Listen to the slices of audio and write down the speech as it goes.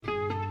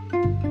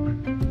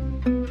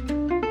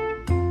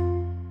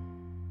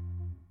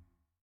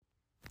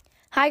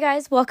Hi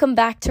guys, welcome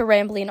back to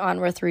Rambling On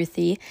with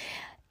Ruthie.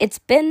 It's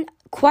been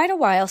quite a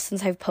while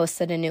since I've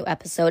posted a new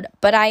episode,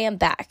 but I am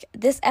back.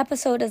 This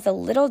episode is a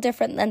little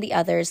different than the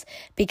others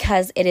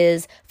because it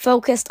is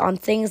focused on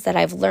things that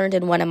I've learned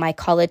in one of my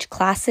college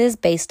classes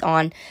based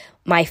on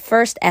my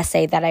first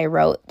essay that I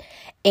wrote,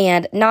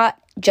 and not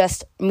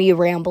just me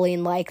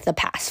rambling like the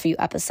past few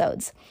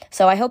episodes.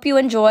 So I hope you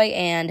enjoy,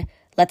 and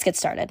let's get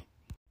started.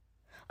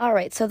 All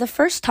right, so the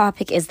first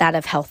topic is that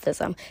of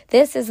healthism.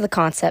 This is the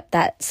concept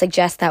that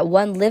suggests that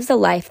one lives a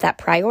life that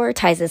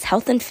prioritizes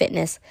health and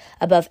fitness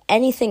above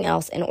anything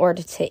else in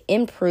order to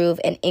improve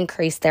and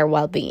increase their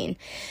well-being.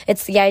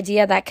 It's the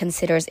idea that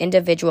considers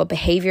individual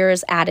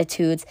behaviors,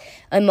 attitudes,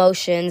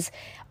 emotions,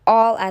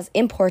 all as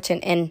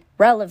important and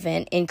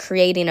relevant in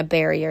creating a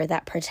barrier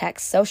that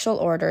protects social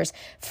orders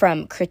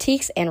from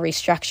critiques and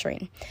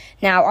restructuring.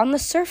 Now, on the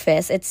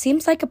surface, it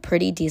seems like a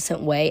pretty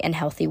decent way and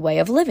healthy way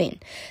of living.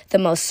 The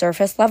most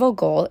surface level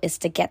goal is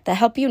to get the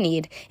help you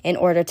need in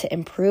order to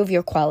improve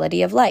your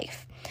quality of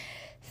life.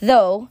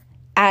 Though,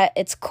 at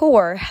its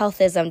core,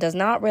 healthism does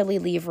not really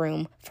leave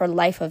room for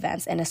life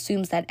events and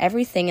assumes that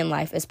everything in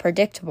life is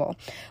predictable,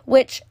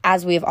 which,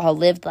 as we've all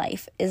lived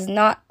life, is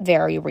not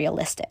very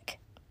realistic.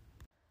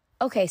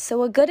 Okay,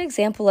 so a good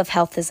example of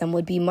healthism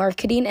would be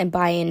marketing and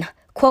buying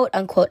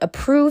quote-unquote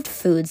approved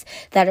foods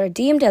that are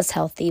deemed as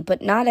healthy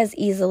but not as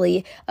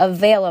easily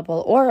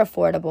available or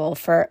affordable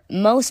for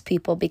most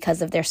people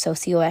because of their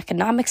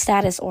socioeconomic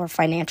status or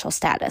financial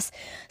status.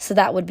 So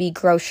that would be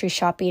grocery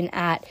shopping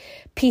at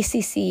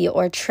PCC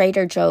or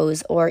Trader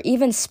Joe's or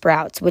even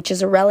Sprouts, which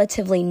is a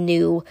relatively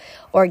new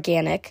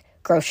organic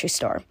grocery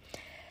store.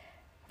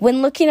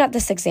 When looking at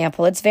this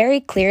example, it's very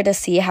clear to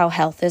see how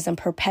healthism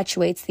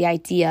perpetuates the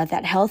idea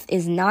that health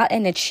is not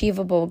an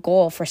achievable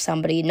goal for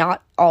somebody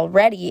not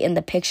already in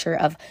the picture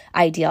of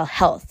ideal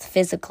health,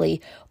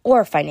 physically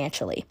or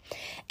financially.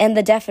 And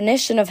the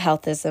definition of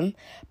healthism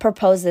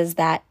proposes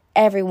that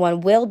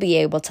everyone will be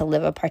able to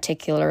live a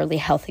particularly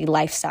healthy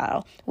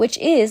lifestyle, which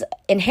is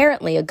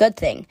inherently a good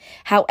thing.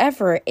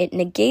 However, it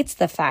negates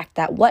the fact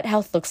that what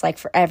health looks like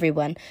for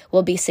everyone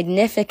will be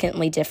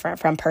significantly different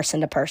from person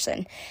to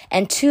person.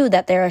 And two,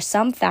 that there are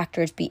some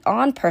factors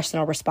beyond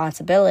personal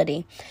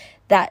responsibility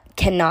that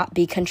cannot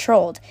be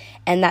controlled,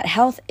 and that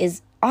health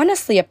is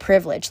honestly a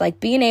privilege. Like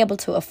being able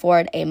to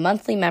afford a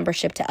monthly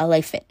membership to LA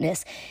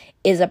Fitness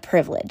is a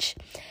privilege.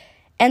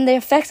 And the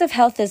effects of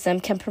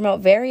healthism can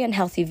promote very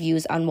unhealthy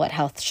views on what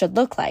health should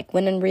look like,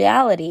 when in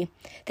reality,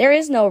 there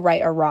is no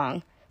right or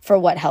wrong for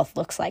what health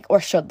looks like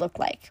or should look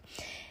like.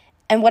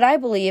 And what I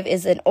believe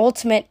is an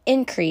ultimate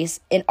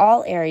increase in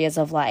all areas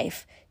of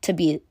life to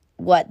be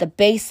what the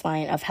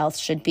baseline of health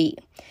should be.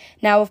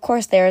 Now, of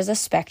course, there is a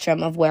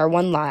spectrum of where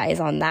one lies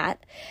on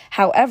that.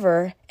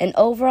 However, an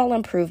overall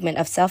improvement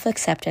of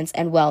self-acceptance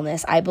and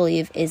wellness, I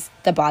believe, is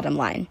the bottom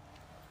line.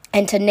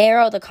 And to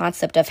narrow the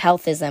concept of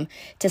healthism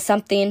to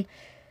something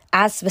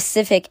as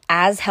specific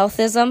as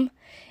healthism,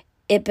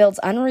 it builds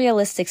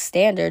unrealistic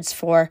standards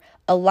for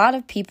a lot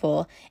of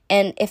people,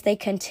 and if they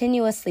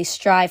continuously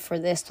strive for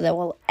this, they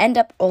will end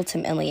up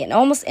ultimately and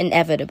almost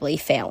inevitably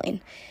failing.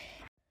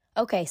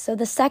 Okay, so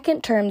the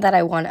second term that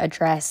I want to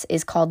address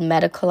is called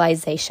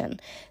medicalization.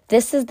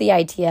 This is the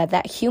idea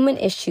that human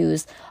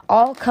issues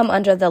all come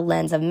under the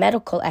lens of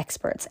medical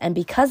experts, and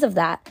because of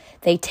that,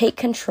 they take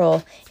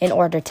control in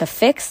order to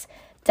fix,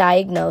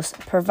 diagnose,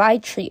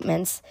 provide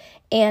treatments,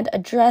 and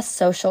address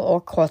social or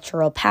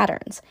cultural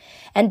patterns.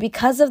 And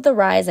because of the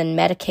rise in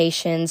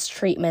medications,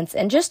 treatments,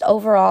 and just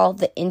overall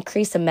the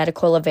increase in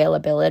medical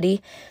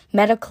availability,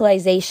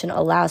 medicalization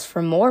allows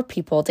for more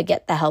people to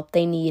get the help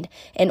they need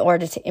in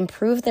order to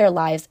improve their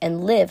lives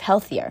and live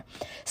healthier.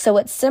 So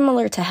it's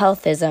similar to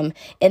healthism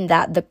in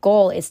that the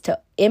goal is to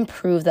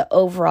improve the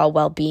overall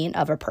well-being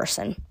of a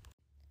person.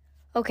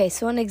 Okay,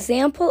 so an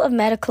example of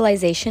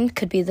medicalization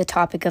could be the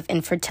topic of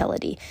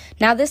infertility.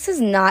 Now, this is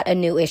not a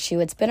new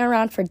issue. It's been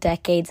around for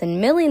decades, and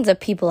millions of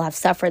people have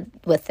suffered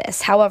with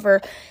this.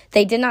 However,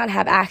 they did not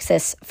have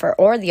access for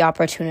or the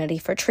opportunity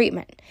for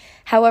treatment.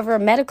 However,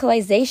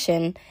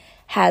 medicalization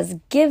has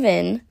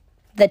given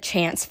the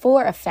chance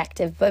for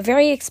effective but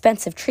very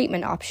expensive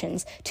treatment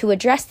options to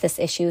address this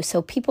issue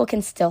so people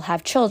can still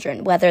have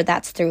children, whether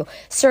that's through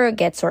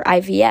surrogates or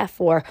IVF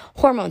or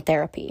hormone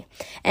therapy.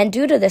 And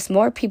due to this,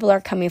 more people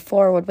are coming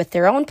forward with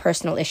their own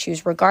personal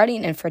issues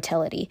regarding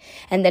infertility,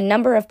 and the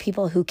number of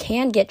people who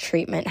can get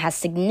treatment has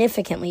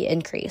significantly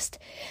increased.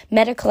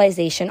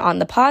 Medicalization, on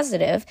the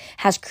positive,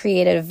 has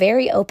created a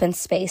very open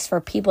space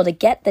for people to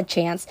get the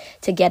chance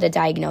to get a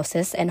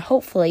diagnosis and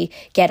hopefully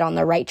get on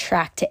the right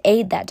track to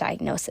aid that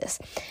diagnosis.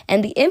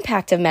 And the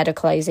impact of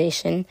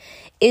medicalization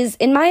is,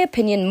 in my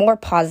opinion, more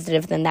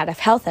positive than that of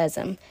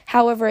healthism.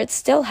 However, it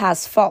still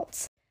has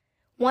faults.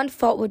 One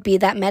fault would be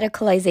that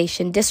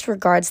medicalization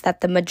disregards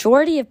that the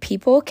majority of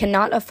people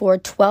cannot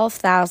afford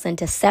 $12,000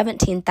 to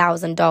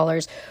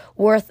 $17,000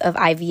 worth of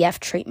IVF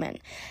treatment.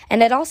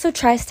 And it also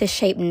tries to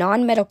shape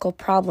non-medical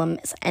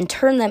problems and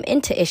turn them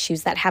into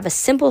issues that have a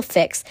simple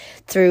fix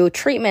through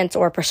treatments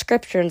or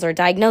prescriptions or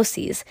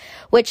diagnoses,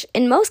 which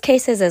in most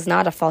cases is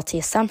not a faulty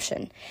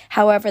assumption.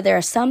 However, there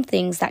are some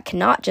things that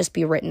cannot just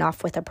be written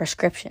off with a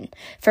prescription.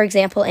 For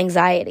example,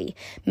 anxiety.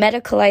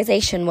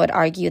 Medicalization would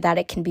argue that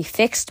it can be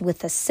fixed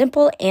with a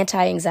simple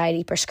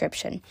anti-anxiety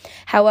prescription.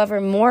 However,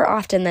 more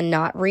often than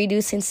not,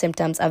 reducing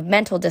symptoms of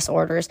mental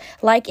disorders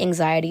like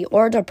anxiety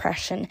or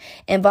depression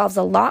involves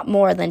a lot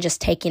more than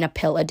just taking a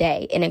pill a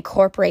day. It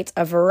incorporates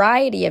a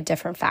variety of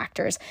different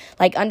factors,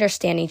 like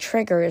understanding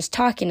triggers,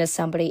 talking to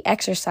somebody,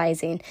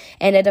 exercising,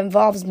 and it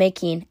involves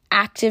making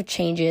active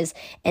changes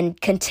and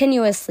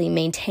continuously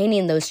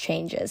maintaining those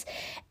changes.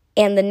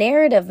 And the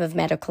narrative of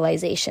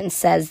medicalization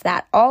says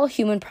that all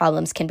human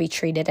problems can be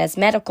treated as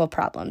medical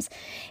problems.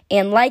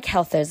 And like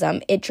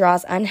healthism, it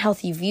draws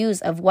unhealthy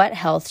views of what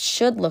health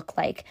should look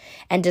like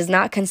and does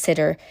not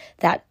consider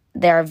that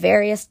there are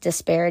various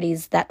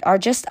disparities that are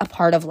just a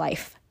part of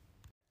life.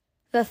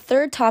 The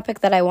third topic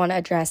that I want to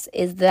address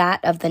is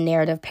that of the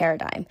narrative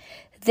paradigm.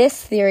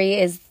 This theory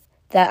is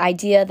the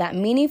idea that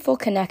meaningful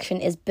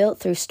connection is built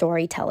through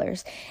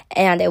storytellers,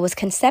 and it was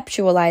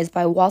conceptualized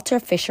by Walter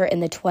Fisher in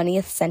the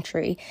 20th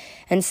century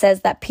and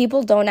says that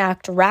people don't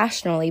act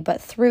rationally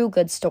but through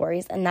good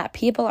stories, and that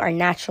people are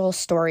natural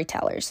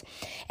storytellers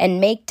and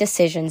make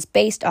decisions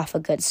based off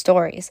of good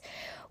stories.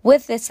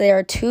 With this, there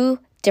are two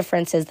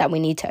differences that we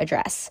need to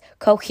address.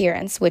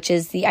 Coherence, which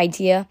is the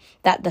idea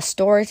that the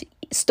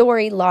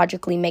story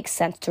logically makes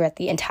sense throughout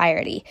the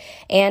entirety,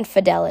 and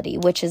fidelity,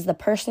 which is the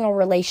personal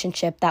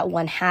relationship that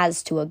one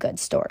has to a good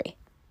story.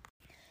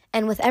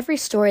 And with every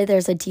story,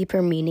 there's a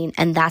deeper meaning,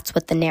 and that's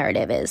what the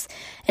narrative is.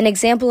 An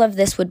example of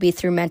this would be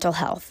through mental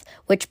health,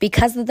 which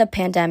because of the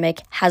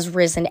pandemic has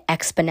risen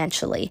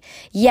exponentially.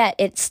 Yet,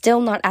 it's still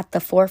not at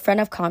the forefront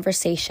of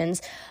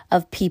conversations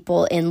of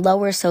people in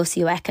lower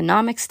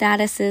socioeconomic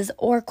statuses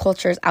or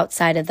cultures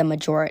outside of the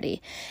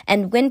majority.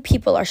 And when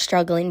people are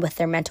struggling with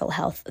their mental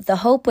health, the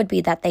hope would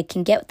be that they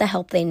can get the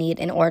help they need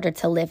in order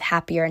to live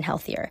happier and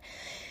healthier.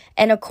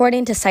 And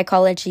according to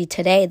Psychology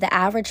Today, the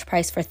average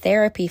price for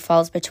therapy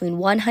falls between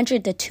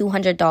 $100 to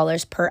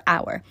 $200 per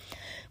hour,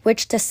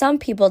 which to some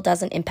people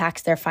doesn't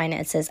impact their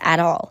finances at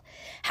all.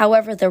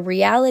 However, the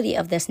reality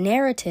of this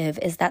narrative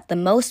is that the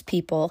most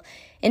people,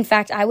 in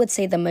fact, I would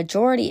say the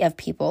majority of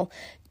people,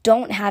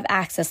 don't have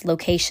access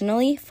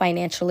locationally,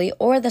 financially,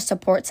 or the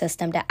support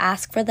system to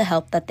ask for the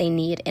help that they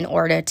need in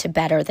order to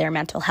better their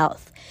mental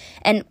health.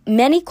 And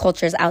many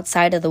cultures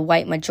outside of the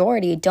white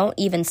majority don't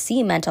even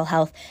see mental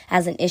health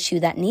as an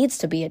issue that needs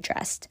to be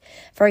addressed.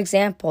 For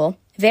example,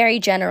 very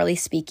generally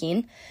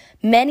speaking,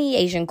 many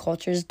Asian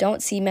cultures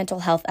don't see mental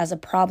health as a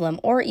problem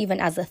or even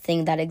as a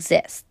thing that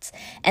exists.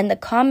 And the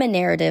common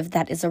narrative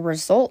that is a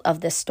result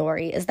of this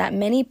story is that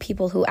many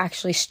people who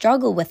actually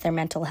struggle with their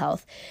mental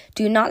health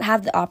do not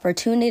have the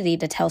opportunity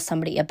to tell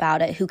somebody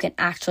about it who can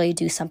actually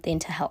do something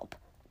to help.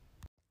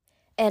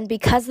 And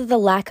because of the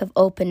lack of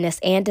openness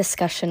and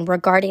discussion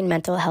regarding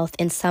mental health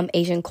in some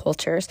Asian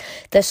cultures,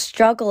 the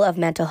struggle of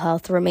mental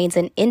health remains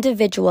an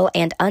individual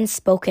and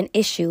unspoken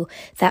issue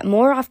that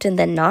more often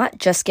than not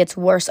just gets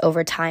worse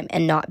over time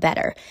and not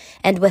better.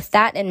 And with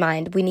that in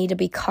mind, we need to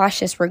be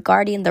cautious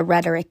regarding the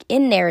rhetoric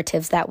in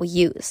narratives that we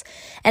use.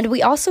 And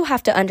we also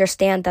have to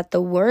understand that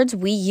the words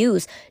we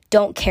use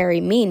don't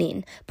carry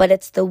meaning, but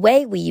it's the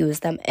way we use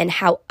them and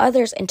how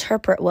others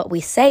interpret what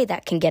we say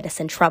that can get us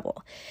in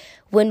trouble.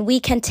 When we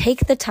can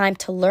take the time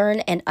to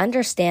learn and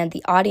understand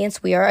the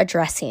audience we are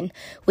addressing,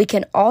 we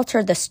can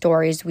alter the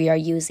stories we are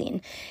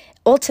using,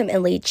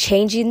 ultimately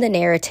changing the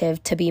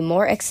narrative to be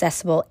more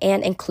accessible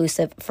and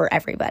inclusive for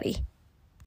everybody.